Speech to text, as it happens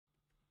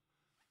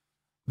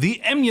The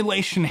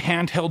emulation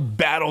handheld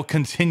battle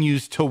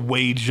continues to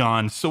wage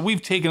on. So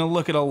we've taken a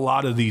look at a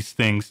lot of these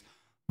things.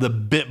 The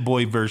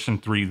bitt-boy version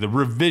 3, the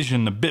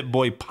revision, the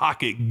bitt-boy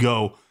Pocket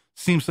Go.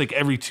 Seems like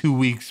every 2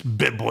 weeks,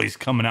 bitt-boy's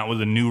coming out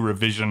with a new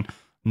revision.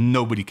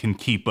 Nobody can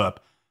keep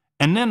up.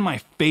 And then my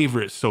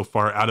favorite so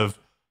far out of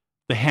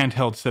the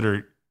handhelds that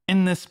are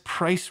in this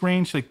price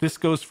range, like this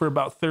goes for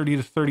about 30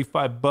 to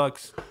 35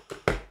 bucks.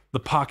 The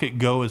Pocket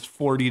Go is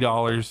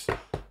 $40.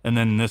 And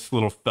then this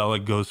little fella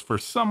goes for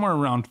somewhere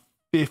around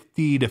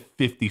 $50 to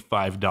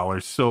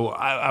 $55. So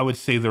I would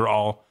say they're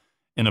all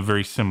in a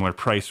very similar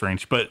price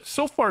range. But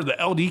so far, the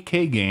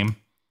LDK game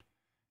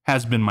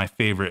has been my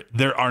favorite.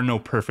 There are no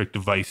perfect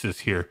devices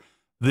here.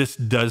 This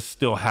does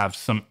still have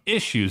some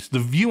issues. The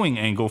viewing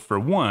angle, for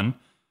one,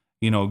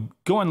 you know,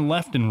 going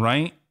left and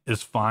right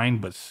is fine,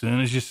 but as soon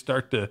as you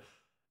start to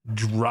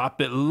drop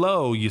it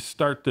low, you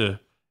start to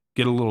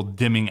get a little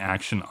dimming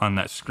action on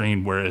that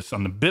screen, whereas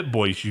on the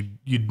bitt-boys,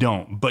 you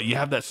don't. But you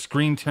have that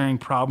screen tearing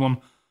problem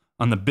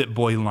on the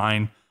bitt-boy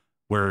line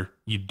where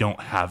you don't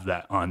have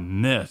that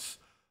on this.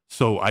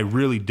 So I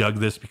really dug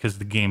this because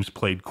the game's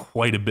played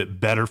quite a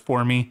bit better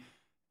for me.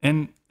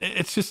 And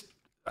it's just,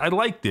 I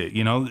liked it.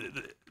 You know,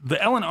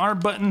 the L and R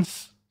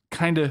buttons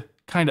kind of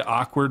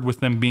awkward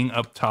with them being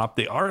up top.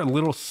 They are a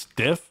little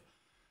stiff,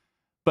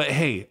 but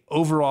hey,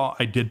 overall,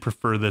 I did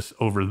prefer this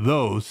over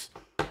those.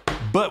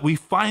 But we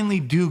finally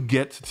do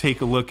get to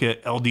take a look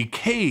at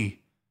LDK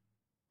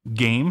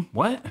game.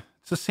 What?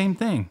 It's the same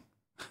thing.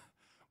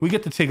 We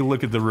get to take a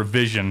look at the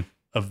revision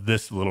of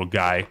this little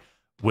guy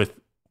with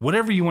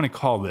whatever you want to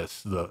call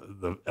this,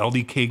 the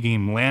LDK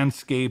game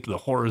landscape, the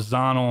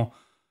horizontal,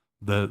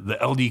 the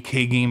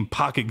LDK game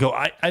Pocket Go.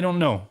 I don't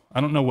know. I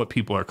don't know what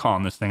people are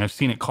calling this thing. I've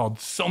seen it called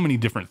so many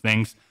different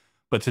things,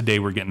 but today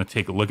we're getting to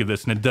take a look at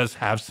this, and it does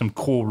have some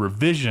cool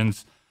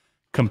revisions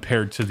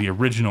compared to the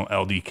original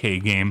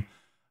LDK game.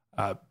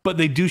 But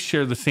they do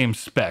share the same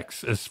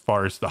specs as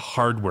far as the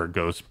hardware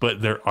goes,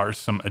 but there are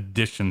some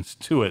additions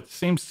to it.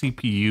 Same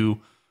CPU,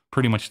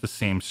 pretty much the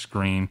same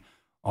screen,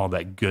 all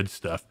that good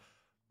stuff,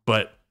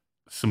 but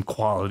some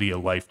quality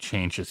of life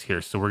changes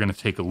here. So we're going to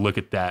take a look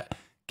at that,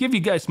 give you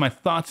guys my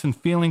thoughts and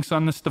feelings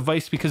on this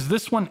device, because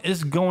this one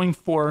is going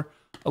for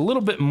a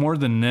little bit more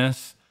than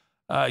this.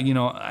 You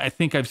know, I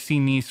think I've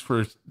seen these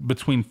for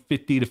between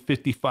 $50 to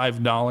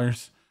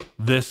 $55.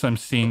 This I'm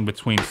seeing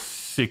between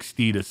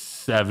 $60 to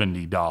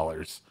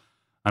 $70.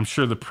 I'm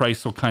sure the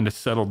price will kind of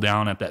settle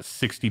down at that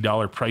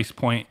 $60 price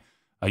point.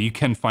 You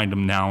can find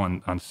them now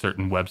on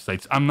certain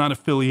websites. I'm not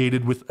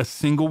affiliated with a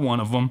single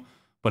one of them,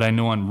 but I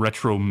know on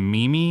Retro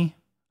Mimi,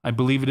 I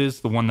believe it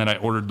is, the one that I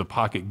ordered the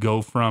Pocket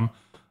Go from,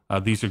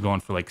 these are going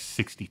for like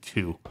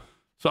 $62.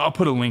 So I'll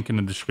put a link in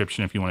the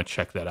description if you want to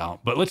check that out.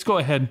 But let's go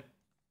ahead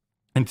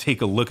and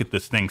take a look at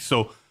this thing.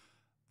 So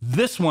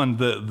this one,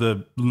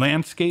 the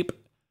landscape,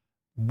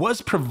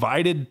 was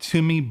provided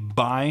to me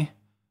by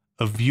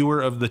a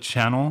viewer of the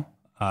channel.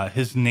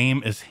 His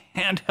name is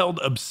Handheld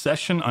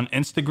Obsession on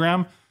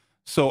Instagram.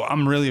 So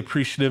I'm really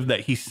appreciative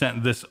that he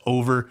sent this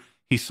over.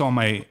 He saw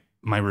my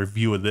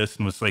review of this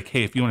and was like,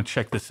 hey, if you want to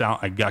check this out,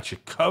 I got you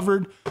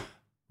covered.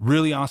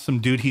 Really awesome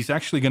dude. He's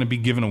actually going to be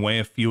giving away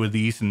a few of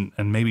these and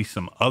maybe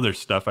some other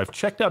stuff. I've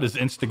checked out his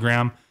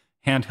Instagram,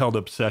 Handheld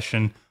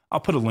Obsession. I'll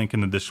put a link in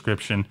the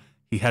description.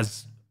 He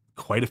has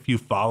quite a few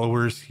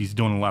followers. He's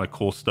doing a lot of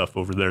cool stuff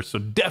over there. So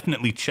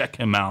definitely check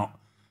him out.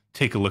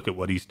 Take a look at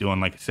what he's doing.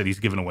 Like I said, he's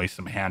giving away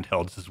some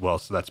handhelds as well.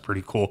 So that's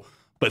pretty cool.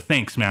 But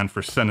thanks, man,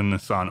 for sending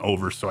this on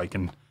over so I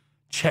can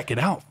check it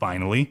out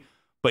finally.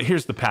 But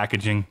here's the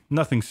packaging.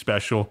 Nothing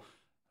special.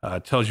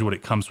 Tells you what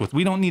it comes with.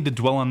 We don't need to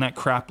dwell on that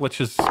crap.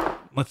 Let's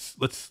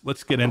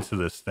get into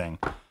this thing.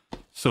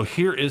 So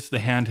here is the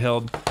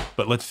handheld,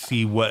 but let's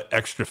see what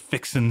extra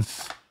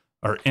fixins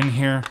are in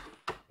here.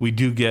 We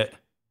do get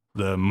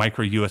the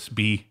micro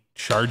USB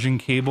charging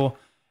cable,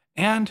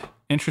 and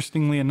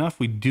interestingly enough,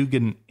 we do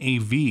get an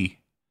AV,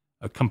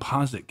 a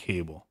composite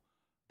cable.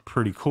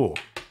 Pretty cool.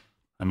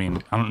 I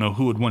mean, I don't know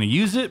who would want to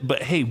use it,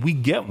 but hey, we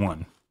get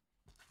one.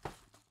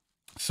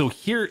 So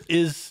here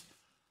is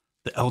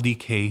the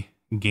LDK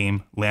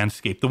game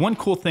landscape. The one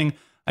cool thing,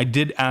 I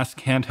did ask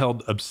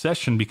Handheld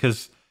Obsession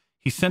because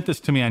he sent this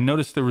to me. I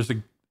noticed there was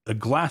a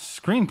glass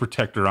screen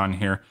protector on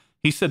here.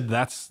 He said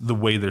that's the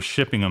way they're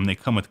shipping them. They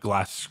come with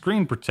glass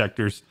screen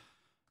protectors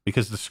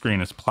because the screen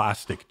is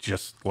plastic,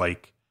 just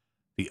like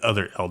the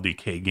other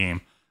LDK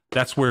game.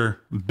 That's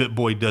where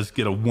bitt-boy does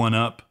get a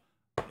one-up,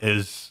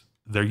 is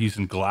they're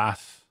using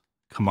glass.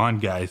 Come on,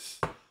 guys.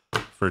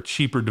 For a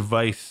cheaper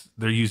device,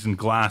 they're using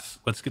glass.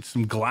 Let's get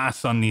some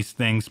glass on these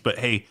things. But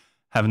hey,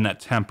 having that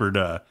tempered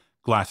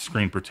glass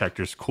screen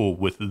protector is cool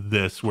with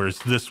this, whereas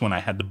this one I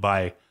had to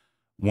buy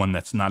one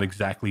that's not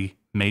exactly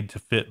made to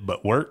fit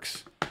but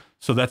works.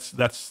 So that's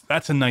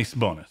a nice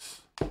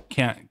bonus.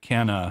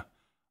 Can't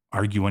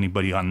argue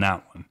anybody on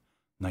that one.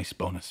 Nice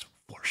bonus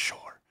for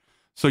sure.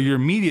 So you're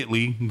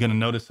immediately gonna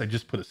notice I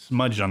just put a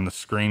smudge on the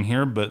screen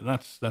here, but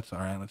that's all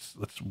right.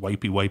 Let's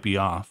wipey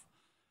off.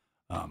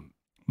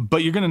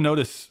 But you're gonna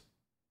notice,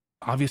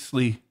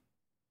 obviously,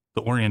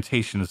 the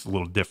orientation is a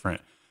little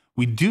different.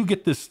 We do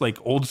get this like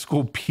old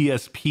school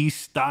PSP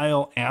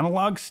style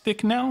analog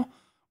stick now,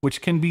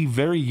 which can be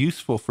very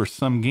useful for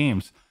some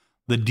games.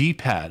 The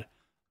D-pad,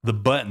 the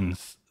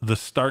buttons, the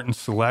start and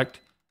select,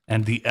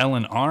 and the L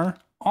and R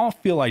all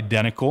feel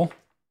identical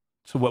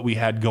to what we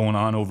had going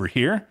on over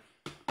here.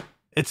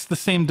 It's the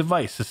same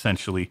device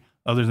essentially,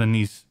 other than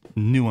these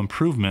new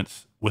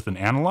improvements with an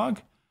analog.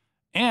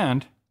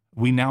 And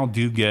we now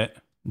do get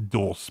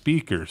dual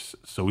speakers.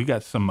 So we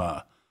got some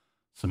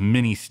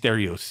mini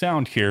stereo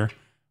sound here,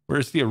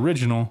 whereas the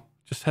original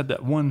just had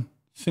that one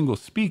single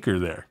speaker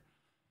there.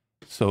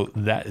 So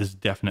that is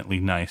definitely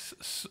nice.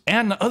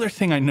 And the other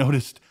thing I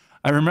noticed,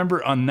 I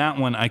remember on that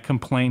one, I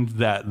complained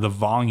that the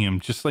volume,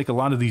 just like a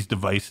lot of these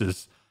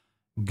devices,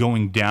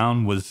 going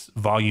down was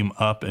volume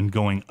up and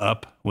going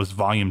up was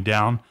volume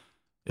down.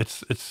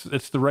 It's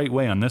the right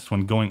way on this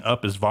one. Going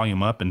up is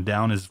volume up and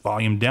down is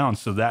volume down.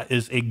 So that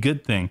is a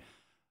good thing.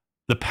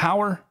 The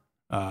power,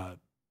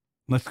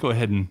 let's go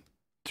ahead and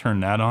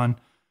turn that on,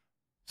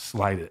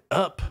 slide it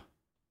up.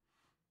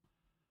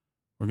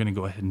 We're going to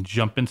go ahead and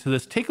jump into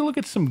this. Take a look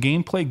at some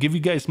gameplay, give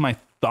you guys my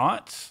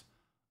thoughts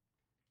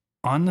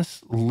on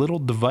this little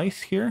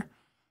device here.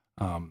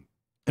 And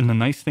the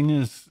nice thing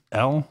is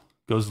L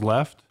goes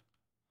left,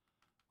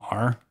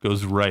 R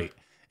goes right.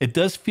 It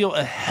does feel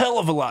a hell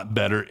of a lot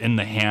better in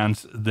the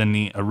hands than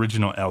the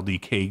original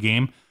LDK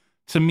game.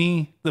 To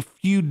me, the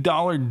few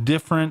dollar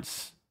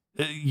difference,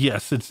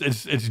 yes,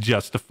 it's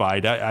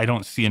justified. I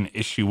don't see an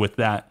issue with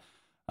that.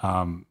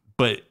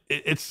 But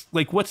it's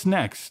like, what's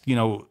next? You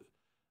know,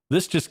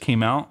 this just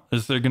came out.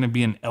 Is there going to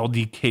be an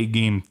LDK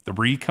game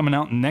 3 coming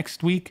out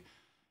next week?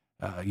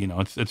 You know,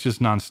 it's just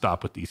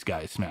nonstop with these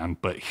guys, man.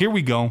 But here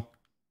we go.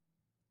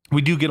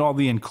 We do get all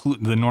the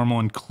normal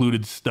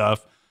included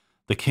stuff.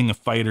 The King of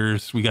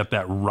Fighters. We got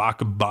that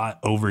rock bot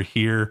over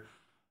here.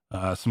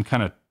 Some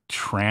kind of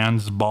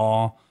trans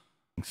ball.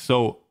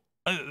 So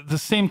the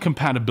same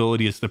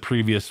compatibility as the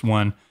previous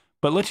one.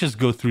 But let's just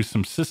go through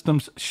some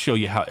systems, show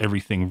you how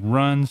everything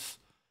runs.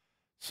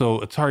 So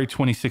Atari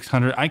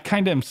 2600. I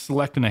kind of am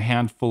selecting a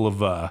handful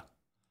of,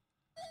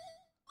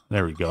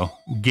 there we go,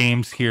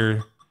 games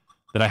here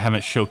that I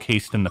haven't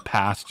showcased in the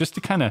past, just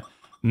to kind of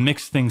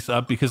mix things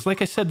up. Because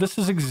like I said, this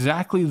is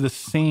exactly the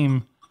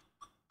same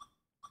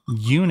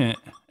unit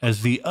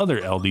as the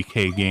other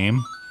LDK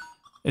game.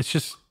 It's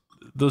just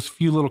those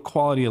few little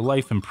quality of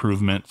life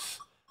improvements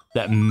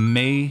that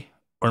may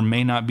or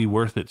may not be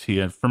worth it to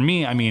you. For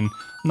me, I mean,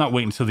 I'm not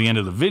waiting until the end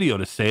of the video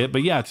to say it,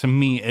 but yeah, to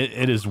me,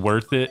 it is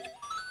worth it.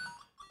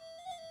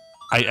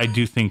 I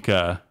do think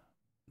the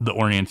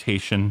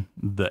orientation,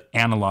 the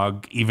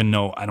analog, even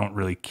though I don't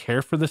really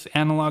care for this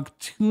analog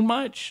too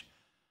much,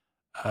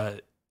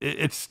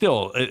 it's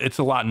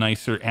a lot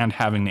nicer, and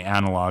having the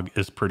analog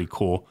is pretty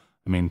cool.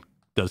 I mean,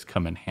 does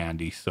come in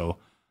handy. So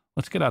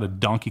let's get out of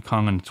Donkey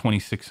Kong on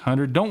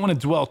 2600. Don't want to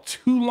dwell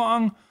too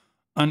long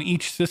on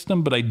each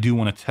system, but I do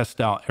want to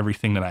test out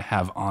everything that I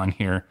have on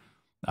here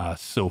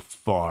so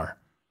far.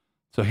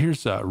 So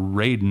here's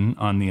Raiden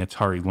on the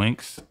Atari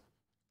Lynx.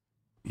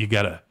 You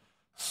got to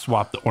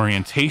swap the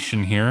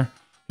orientation here.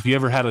 If you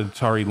ever had an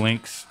Atari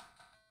Lynx,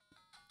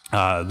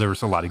 there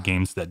was a lot of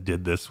games that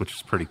did this, which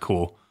is pretty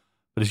cool.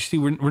 But as you see,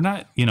 we're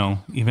not, you know,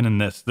 even in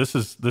this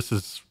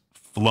is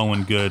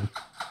flowing good,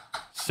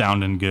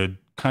 sounding good.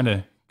 Kind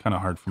of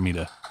hard for me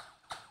to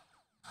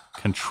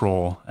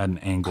control at an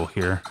angle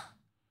here.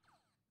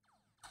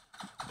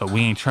 But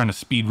we ain't trying to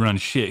speed run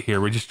shit here.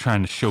 We're just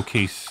trying to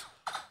showcase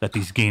that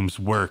these games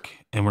work,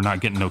 and we're not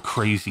getting no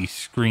crazy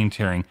screen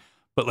tearing.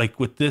 But like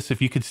with this,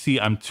 if you could see,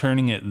 I'm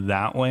turning it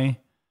that way.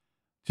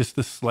 Just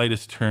the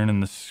slightest turn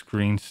and the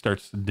screen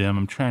starts to dim.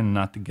 I'm trying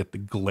not to get the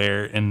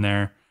glare in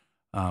there.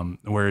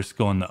 Where it's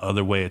going the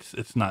other way,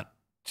 it's not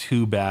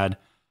too bad.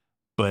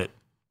 But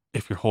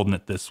if you're holding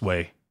it this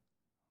way,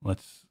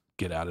 let's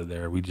get out of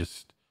there. We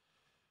just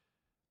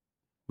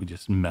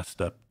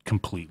messed up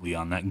completely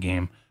on that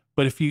game.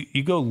 But if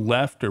you go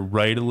left or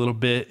right a little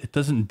bit, it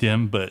doesn't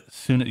dim, but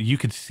soon you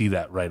could see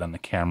that right on the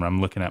camera.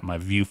 I'm looking at my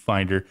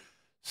viewfinder.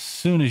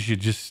 Soon as you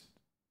just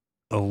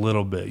a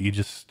little bit, you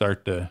just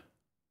start to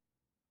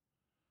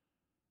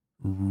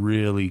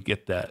really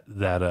get that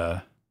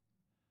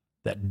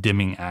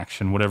dimming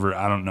action, whatever.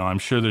 I don't know. I'm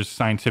sure there's a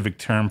scientific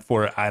term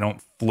for it. I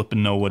don't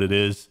flipping know what it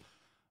is,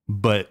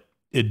 but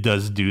it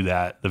does do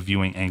that. The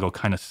viewing angle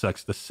kind of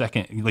sucks. The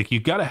second, like, you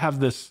got to have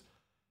this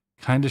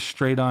kind of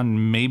straight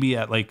on, maybe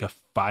at like a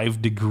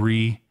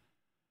 5-degree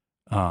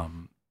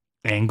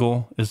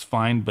angle is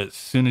fine. But as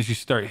soon as you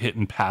start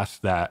hitting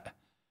past that,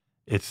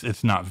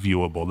 it's not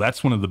viewable.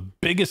 That's one of the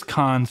biggest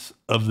cons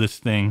of this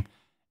thing,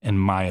 in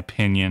my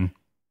opinion.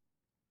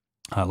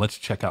 Let's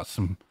check out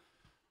some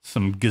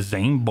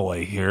Game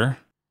Boy here.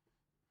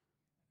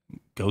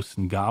 Ghosts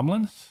and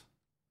Goblins.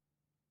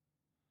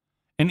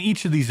 And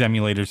each of these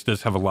emulators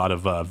does have a lot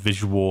of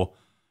visual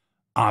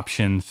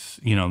options,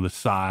 you know, the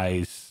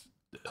size,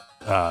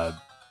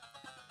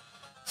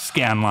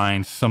 scan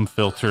lines, some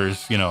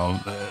filters, you know,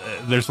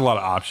 there's a lot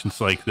of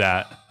options like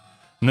that.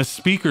 And the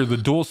speaker, the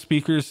dual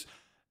speakers,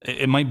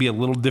 It might be a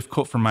little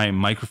difficult for my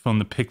microphone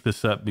to pick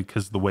this up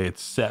because the way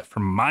it's set for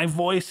my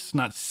voice,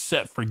 not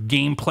set for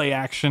gameplay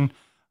action.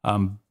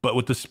 But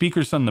with the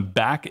speakers on the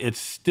back, it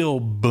still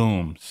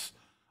booms.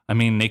 I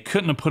mean, they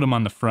couldn't have put them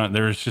on the front.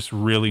 There's just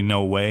really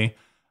no way.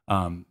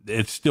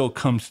 It still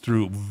comes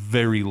through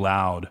very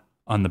loud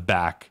on the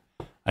back.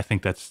 I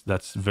think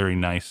that's very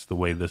nice the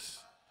way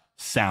this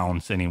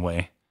sounds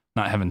anyway.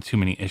 Not having too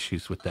many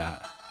issues with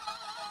that.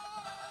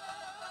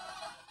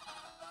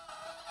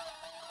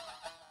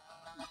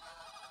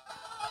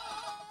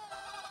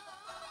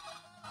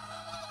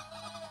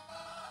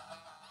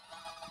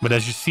 But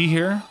as you see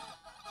here,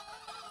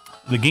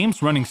 the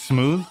game's running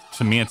smooth.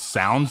 To me, it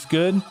sounds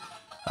good.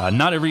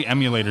 Not every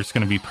emulator is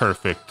going to be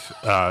perfect.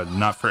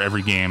 Not for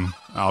every game.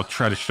 I'll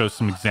try to show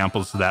some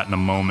examples of that in a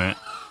moment.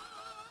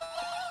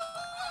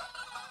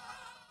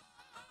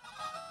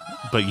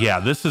 But yeah,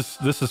 this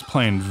is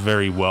playing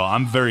very well.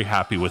 I'm very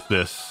happy with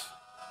this.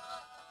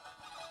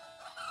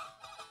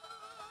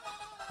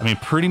 I mean,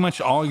 pretty much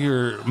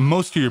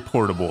most of your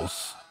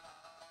portables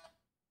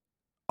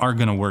are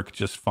going to work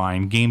just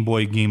fine. Game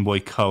Boy, Game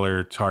Boy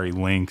Color, Atari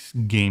Lynx,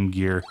 Game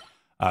Gear,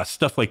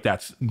 stuff like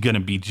that's going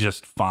to be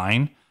just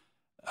fine.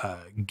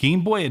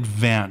 Game Boy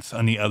Advance,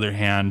 on the other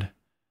hand,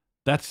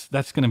 that's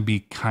going to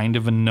be kind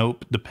of a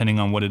nope depending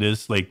on what it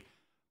is. Like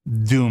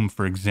Doom,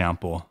 for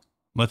example.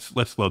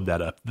 Let's load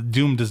that up. The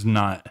Doom does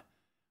not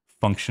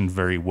function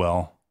very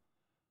well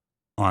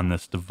on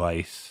this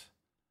device.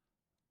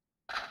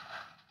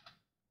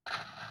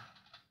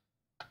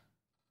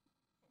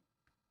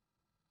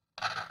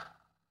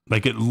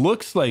 Like, it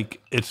looks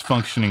like it's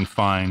functioning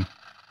fine,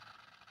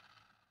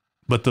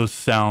 but those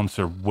sounds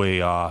are way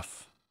off.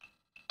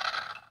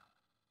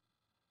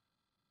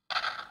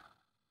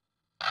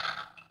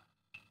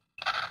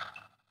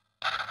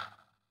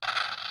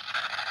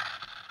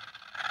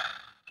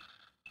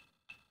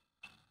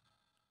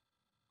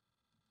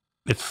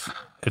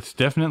 It's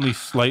definitely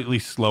slightly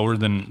slower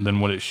than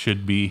what it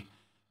should be.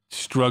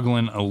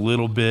 Struggling a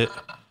little bit,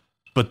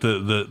 but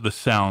the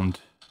sound,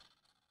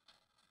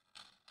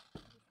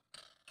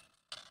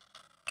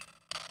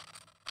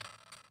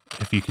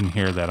 if you can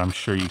hear that, I'm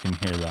sure you can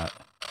hear that.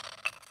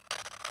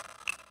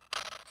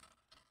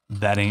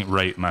 That ain't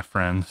right, my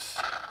friends.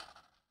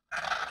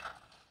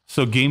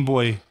 So Game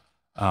Boy,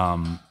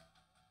 look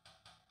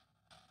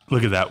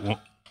at that.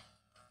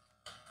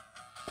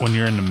 When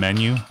you're in the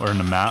menu or in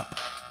the map,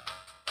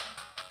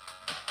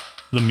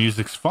 the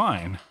music's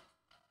fine.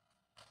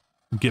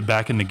 Get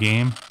back in the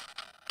game,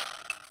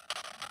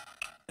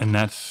 and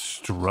that's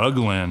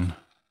struggling.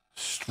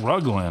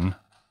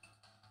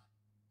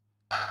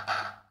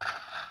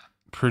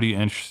 Pretty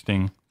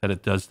interesting that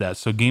it does that.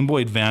 So Game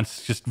Boy Advance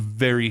is just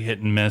very hit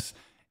and miss.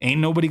 Ain't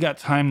nobody got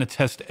time to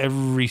test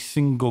every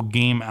single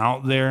game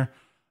out there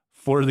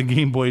for the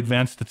Game Boy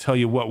Advance to tell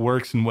you what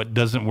works and what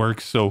doesn't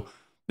work. So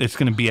it's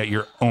going to be at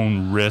your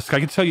own risk. I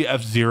can tell you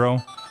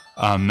F-Zero,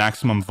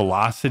 Maximum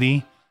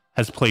Velocity,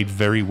 has played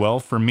very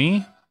well for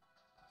me.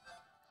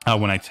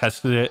 When I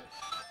tested it,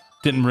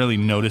 didn't really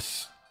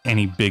notice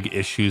any big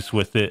issues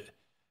with it.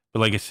 But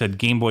like I said,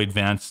 Game Boy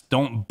Advance,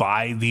 don't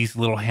buy these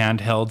little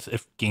handhelds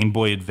if Game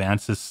Boy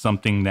Advance is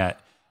something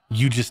that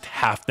you just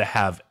have to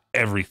have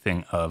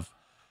everything of.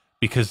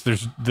 Because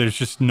there's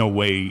just no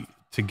way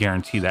to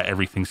guarantee that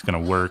everything's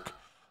going to work.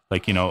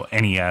 Like, you know,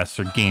 NES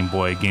or Game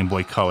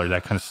Boy Color,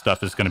 that kind of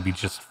stuff is going to be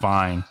just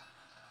fine.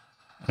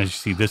 And as you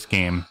see, this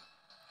game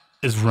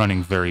is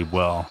running very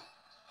well.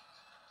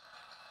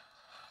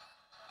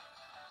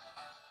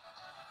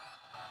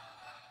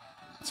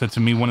 So to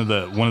me, one of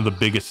the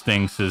biggest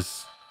things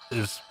is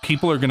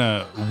people are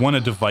gonna want a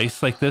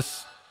device like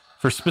this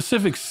for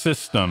specific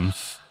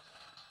systems,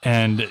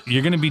 and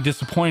you're gonna be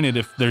disappointed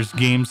if there's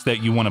games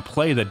that you want to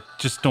play that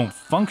just don't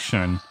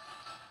function.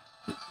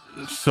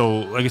 So,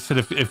 like I said,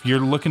 if you're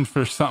looking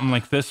for something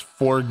like this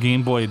for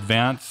Game Boy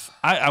Advance,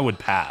 I would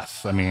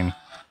pass. I mean,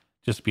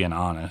 just being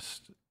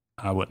honest,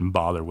 I wouldn't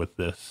bother with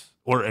this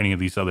or any of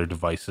these other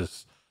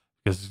devices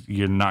because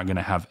you're not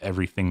gonna have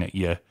everything that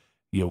you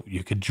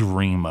could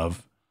dream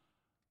of.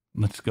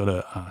 Let's go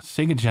to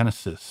Sega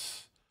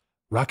Genesis,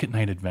 Rocket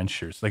Knight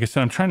Adventures. Like I said,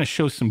 I'm trying to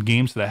show some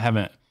games that I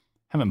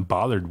haven't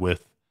bothered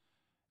with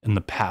in the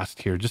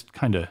past here. Just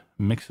kind of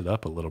mix it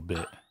up a little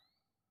bit.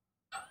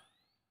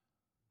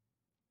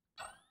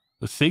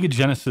 The Sega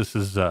Genesis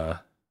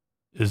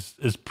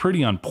is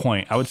pretty on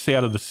point. I would say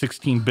out of the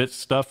 16-bit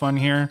stuff on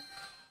here,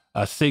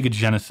 Sega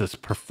Genesis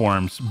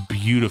performs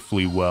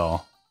beautifully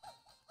well.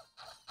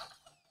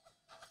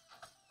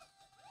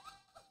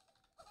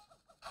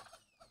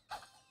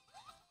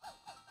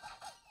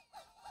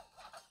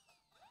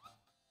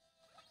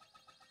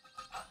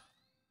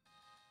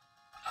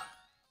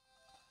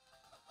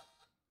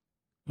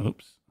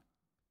 Oops.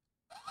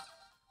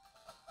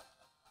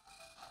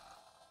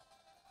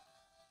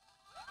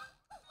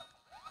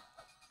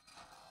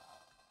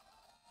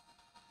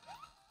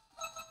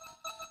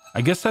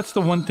 I guess that's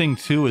the one thing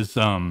too is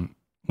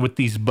with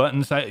these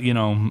buttons,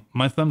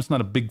 my thumb's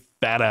not a big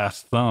fat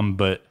ass thumb,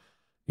 but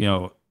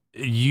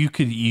you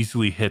could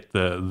easily hit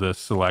the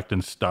select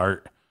and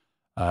start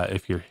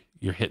if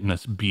you're hitting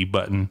this B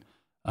button,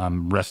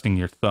 resting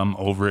your thumb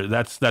over it.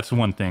 That's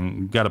one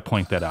thing. Got to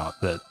point that out.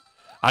 That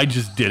I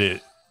just did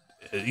it,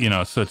 you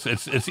know. So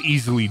it's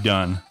easily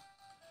done.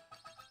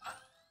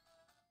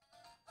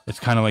 It's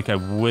kind of like I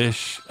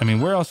wish. I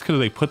mean, where else could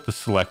they put the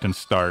select and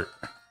start?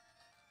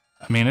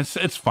 I mean,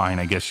 it's fine,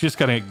 I guess. You just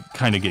gotta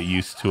kind of get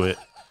used to it,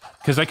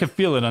 because I could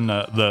feel it on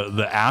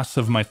the ass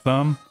of my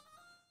thumb.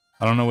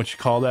 I don't know what you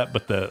call that,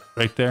 but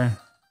right there,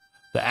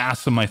 the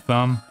ass of my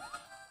thumb,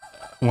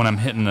 when I'm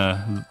hitting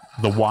the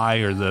Y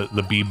or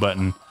the B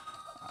button,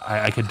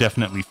 I could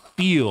definitely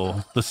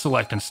feel the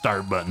select and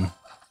start button.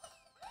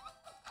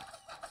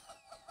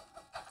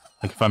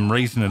 Like if I'm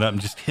raising it up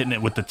and just hitting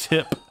it with the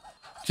tip,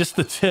 just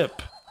the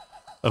tip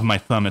of my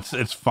thumb,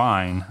 it's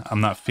fine.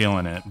 I'm not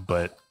feeling it,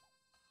 but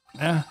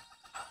yeah.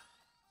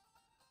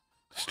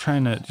 Just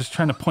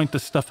trying to point the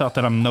stuff out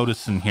that I'm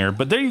noticing here.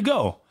 But there you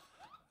go.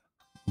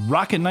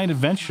 Rocket Knight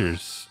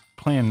Adventures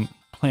playing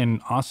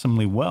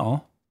awesomely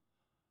well.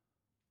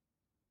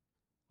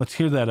 Let's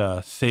hear that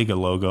Sega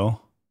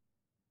logo.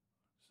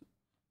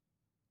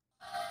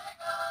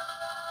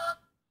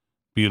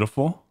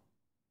 Beautiful.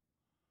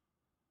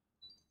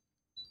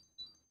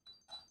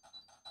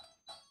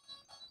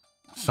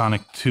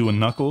 Sonic 2 and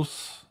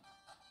Knuckles.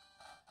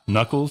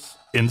 Knuckles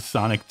in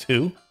Sonic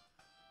 2.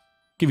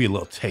 Give you a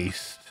little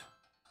taste.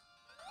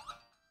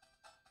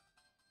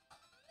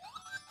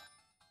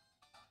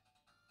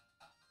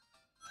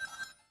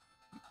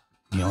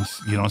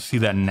 You don't see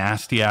that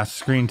nasty ass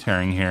screen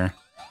tearing here.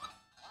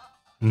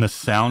 And the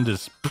sound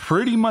is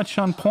pretty much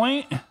on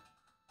point.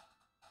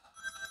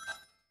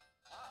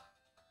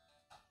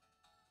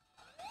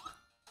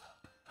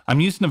 I'm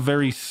using a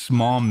very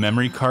small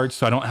memory card,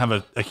 so I don't have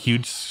a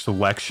huge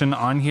selection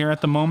on here at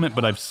the moment,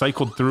 but I've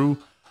cycled through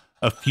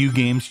a few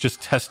games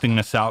just testing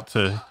this out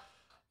to,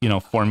 you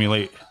know,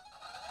 formulate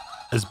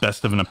as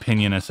best of an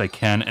opinion as I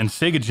can. And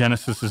Sega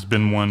Genesis has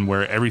been one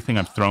where everything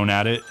I've thrown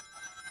at it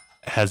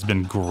has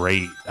been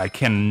great. I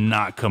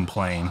cannot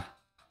complain.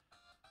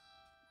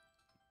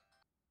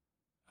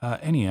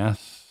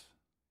 NES.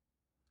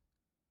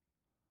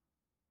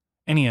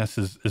 NES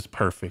is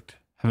perfect.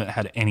 Haven't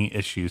had any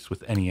issues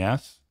with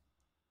NES.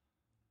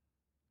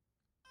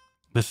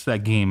 This is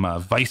that game,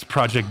 Vice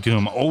Project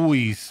Doom.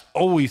 Always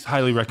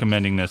highly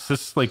recommending this.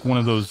 This is like one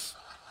of those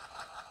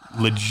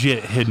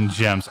legit hidden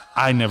gems.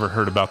 I never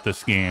heard about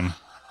this game.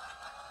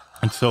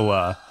 And so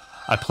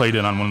I played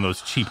it on one of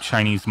those cheap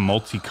Chinese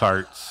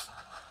multi-carts.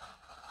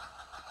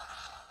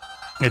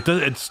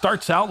 It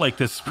starts out like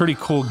this pretty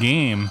cool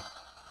game.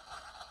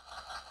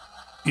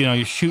 You know,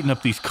 you're shooting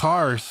up these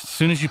cars. As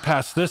soon as you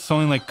pass this,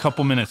 only like a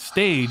couple minutes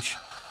stage,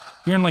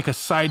 you're in like a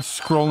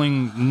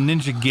side-scrolling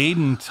Ninja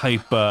Gaiden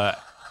type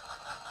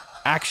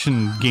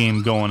action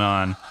game going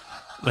on.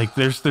 Like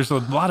there's a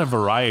lot of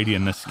variety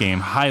in this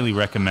game. Highly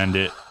recommend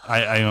it.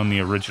 I own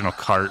the original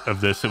cart of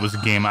this. It was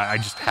a game I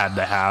just had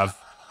to have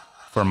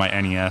for my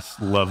NES.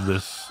 Love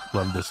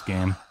this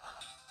game.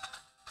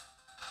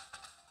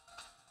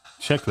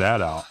 Check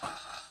that out.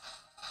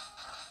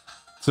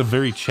 It's a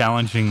very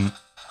challenging,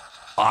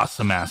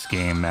 awesome ass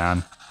game,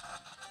 man.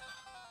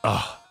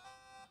 Oh,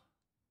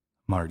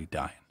 I'm already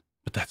dying,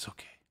 but that's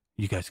okay.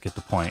 You guys get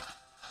the point.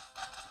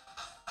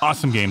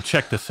 Awesome game.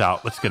 Check this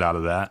out. Let's get out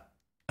of that.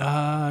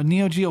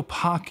 Neo Geo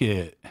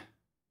Pocket.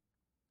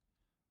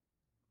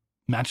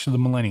 Match of the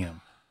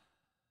Millennium.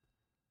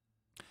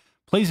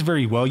 Plays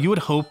very well. You would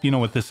hope, you know,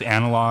 with this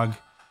analog,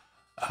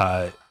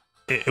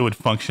 it would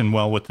function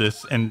well with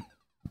this, and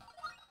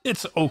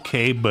it's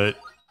okay, but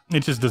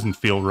it just doesn't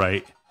feel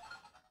right.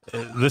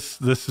 This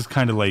is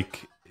kind of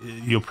like,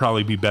 you'll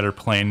probably be better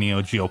playing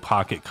Neo Geo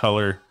Pocket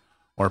Color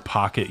or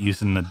Pocket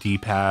using the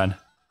D-pad.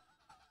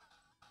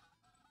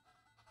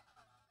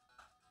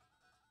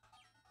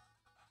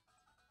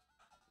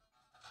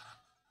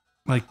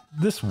 Like,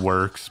 this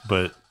works,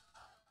 but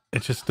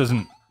it just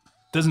doesn't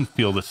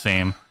feel the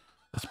same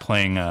as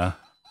playing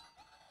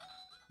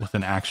with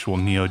an actual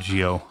Neo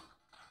Geo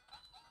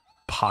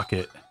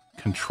Pocket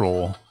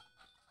control.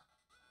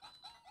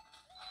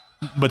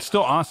 But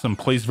still awesome.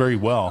 Plays very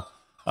well.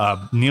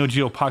 Neo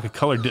Geo Pocket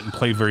Color didn't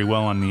play very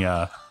well on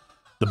the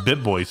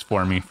bitt-boys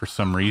for me for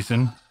some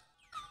reason.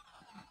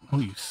 Oh,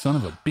 you son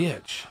of a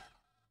bitch.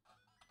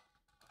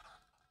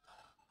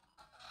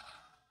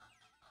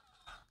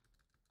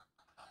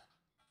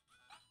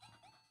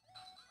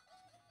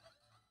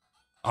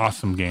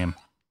 Awesome game.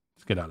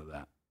 Let's get out of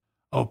that.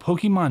 Oh,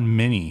 Pokemon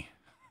Mini.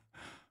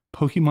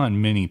 Pokemon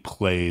Mini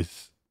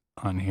plays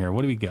on here.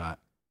 What do we got?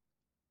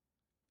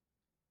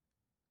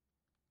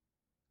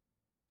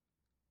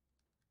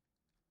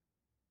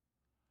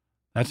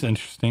 That's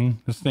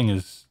interesting. This thing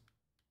is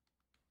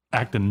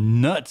acting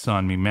nuts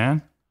on me,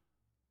 man.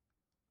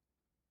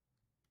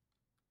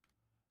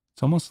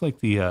 It's almost like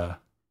the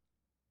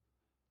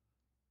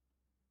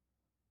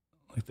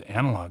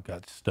analog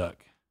got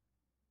stuck.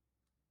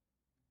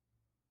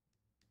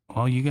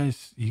 Well, you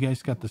guys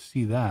got to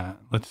see that.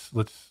 Let's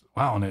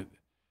wow, and it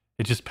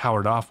just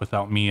powered off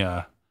without me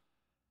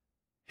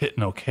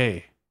hitting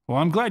okay. Well,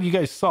 I'm glad you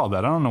guys saw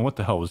that. I don't know what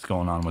the hell was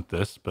going on with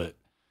this, but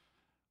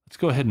let's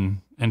go ahead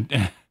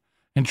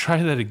and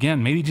try that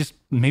again. Maybe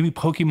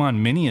Pokemon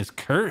Mini is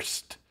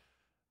cursed.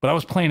 But I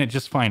was playing it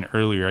just fine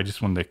earlier. I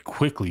just wanted to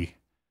quickly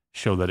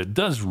show that it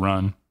does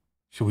run.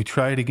 Should we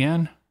try it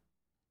again?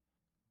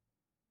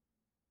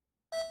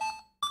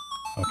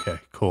 Okay,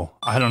 cool.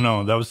 I don't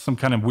know. That was some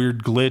kind of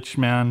weird glitch,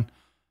 man.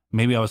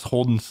 Maybe I was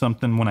holding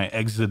something when I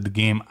exited the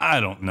game. I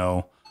don't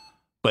know.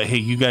 But hey,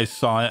 you guys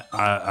saw it.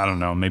 I don't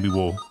know. Maybe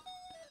we'll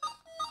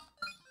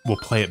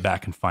play it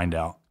back and find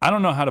out. I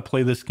don't know how to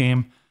play this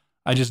game.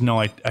 I just know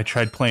I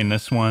tried playing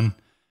this one,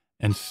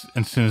 and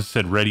as soon as it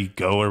said ready,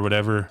 go or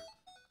whatever,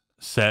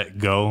 set,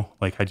 go,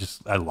 like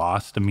I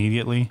lost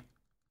immediately.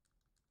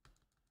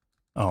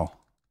 Oh,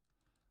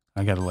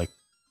 I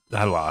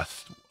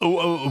lost.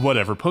 Oh,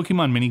 whatever.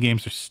 Pokemon mini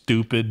games are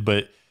stupid,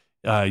 but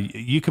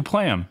you could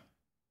play them.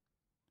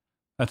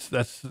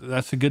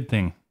 That's a good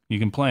thing. You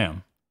can play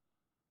them.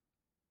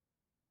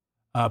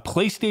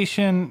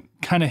 PlayStation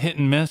kind of hit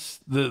and miss.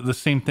 The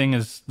same thing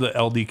as the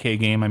LDK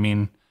game. I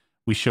mean,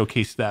 we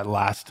showcased that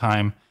last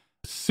time.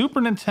 Super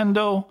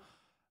Nintendo,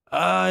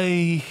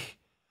 I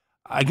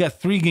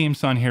got 3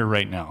 games on here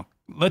right now.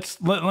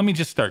 Let me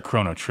just start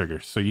Chrono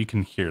Trigger so you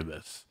can hear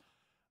this.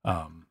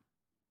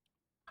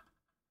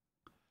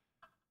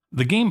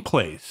 The game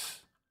plays.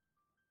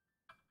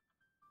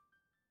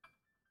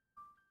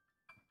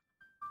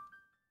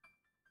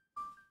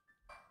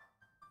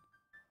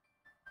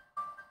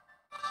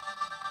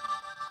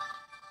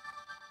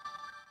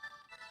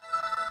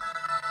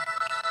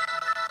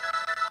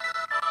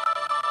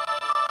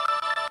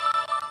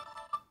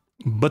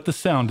 But the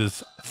sound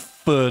is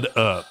fud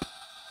up.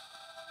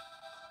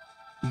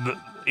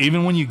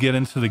 Even when you get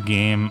into the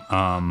game,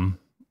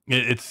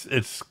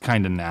 it's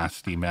kind of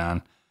nasty,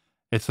 man.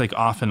 It's like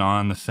off and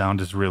on. The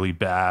sound is really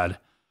bad.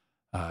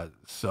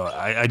 So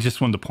I just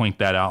wanted to point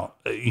that out.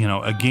 You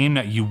know, a game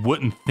that you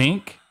wouldn't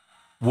think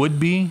would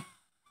be,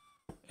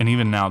 and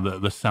even now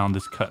the sound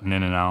is cutting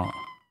in and out.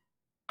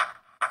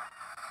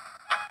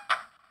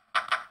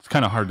 It's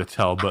kind of hard to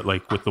tell, but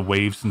like with the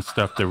waves and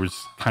stuff, there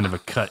was kind of a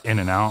cut in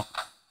and out.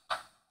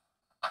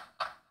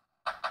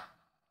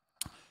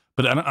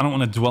 But I don't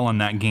want to dwell on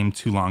that game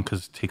too long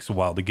because it takes a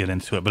while to get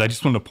into it. But I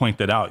just wanted to point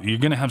that out. You're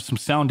going to have some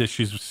sound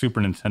issues with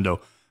Super Nintendo.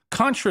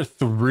 Contra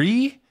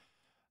 3,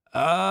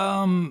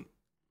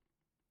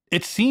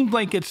 it seemed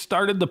like it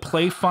started to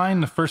play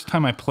fine the first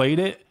time I played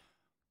it.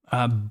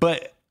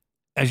 But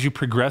as you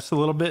progress a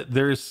little bit,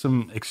 there is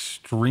some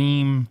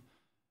extreme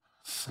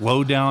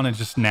slowdown and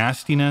just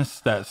nastiness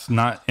that's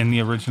not in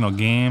the original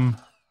game.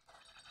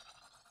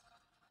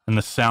 And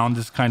the sound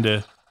is kind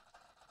of...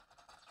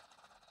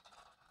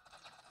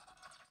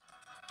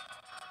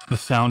 The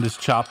sound is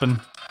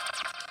chopping.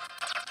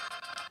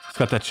 It's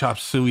got that chop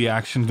suey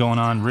action going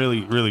on.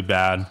 Really, really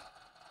bad.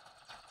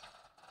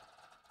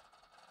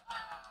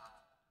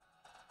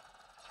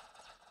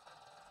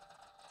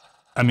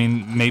 I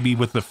mean, maybe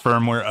with the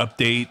firmware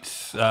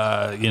updates,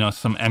 you know,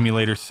 some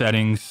emulator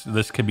settings,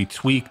 this could be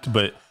tweaked,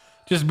 but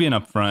just being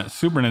upfront,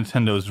 Super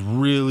Nintendo is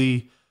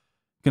really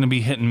going to be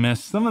hit and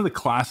miss. Some of the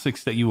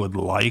classics that you would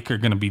like are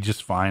going to be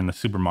just fine. The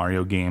Super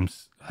Mario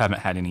games haven't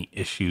had any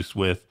issues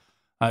with.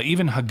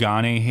 Even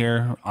Hagane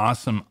here,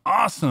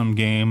 awesome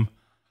game.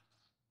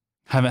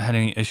 Haven't had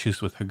any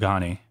issues with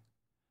Hagane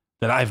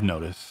that I've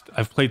noticed.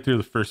 I've played through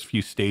the first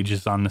few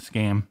stages on this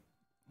game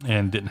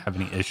and didn't have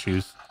any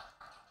issues.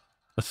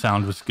 The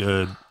sound was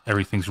good.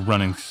 Everything's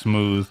running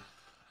smooth.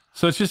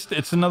 So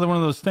it's another one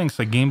of those things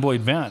like Game Boy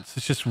Advance.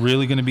 It's just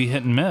really going to be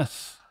hit and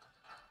miss.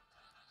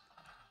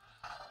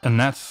 And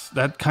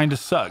that kind of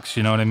sucks,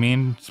 you know what I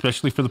mean?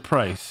 Especially for the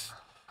price.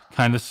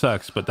 Kind of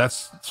sucks, but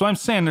that's what I'm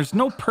saying. There's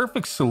no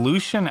perfect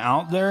solution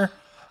out there,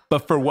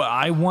 but for what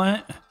I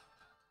want,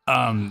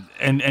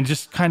 and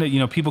just kind of, you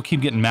know, people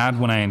keep getting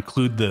mad when I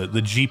include the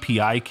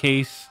GPI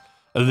case,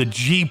 the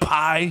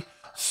GPI.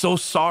 So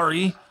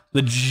sorry,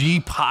 the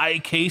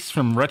GPI case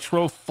from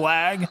Retro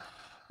Flag.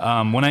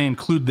 When I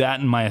include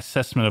that in my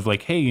assessment of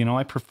like, hey, you know,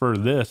 I prefer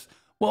this.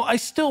 Well, I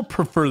still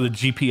prefer the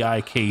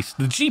GPI case,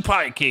 the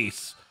GPI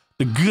case,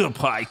 the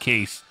GPI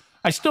case.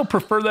 I still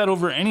prefer that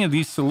over any of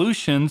these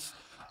solutions.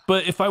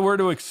 But if I were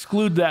to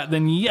exclude that,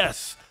 then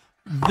yes,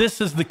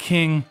 this is the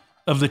king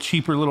of the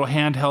cheaper little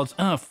handhelds.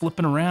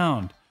 Flipping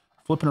around.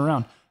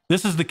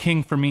 This is the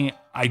king for me.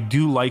 I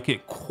do like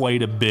it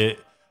quite a bit.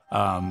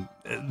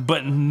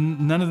 But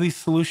none of these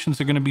solutions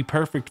are going to be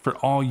perfect for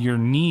all your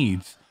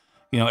needs.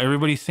 You know,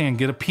 everybody's saying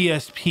get a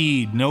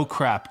PSP. No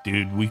crap,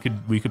 dude. We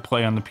could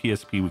play on the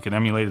PSP. We could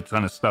emulate a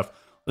ton of stuff.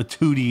 The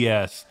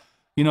 2DS.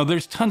 You know,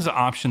 there's tons of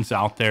options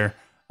out there.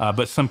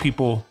 But some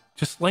people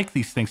just like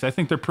these things. I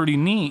think they're pretty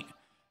neat.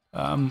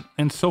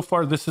 And so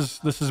far, this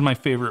is my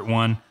favorite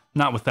one,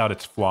 not without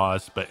its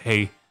flaws, but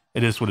hey,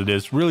 it is what it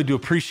is. Really do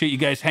appreciate you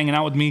guys hanging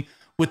out with me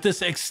with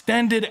this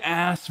extended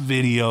ass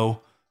video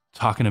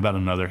talking about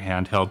another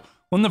handheld.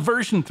 When the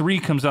version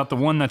 3 comes out, the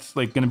one that's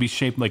like going to be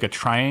shaped like a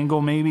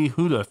triangle, maybe,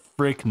 who the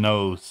frick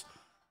knows?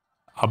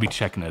 I'll be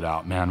checking it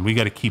out, man. We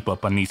got to keep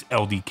up on these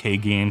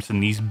LDK games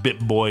and these bit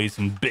boys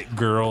and bit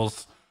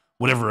girls,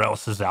 whatever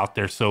else is out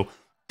there. So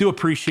do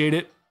appreciate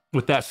it.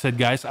 With that said,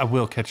 guys, I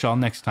will catch y'all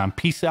next time.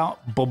 Peace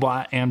out,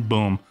 bye-bye, and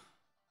boom.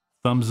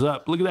 Thumbs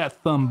up. Look at that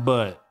thumb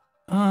butt.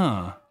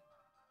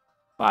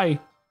 Bye.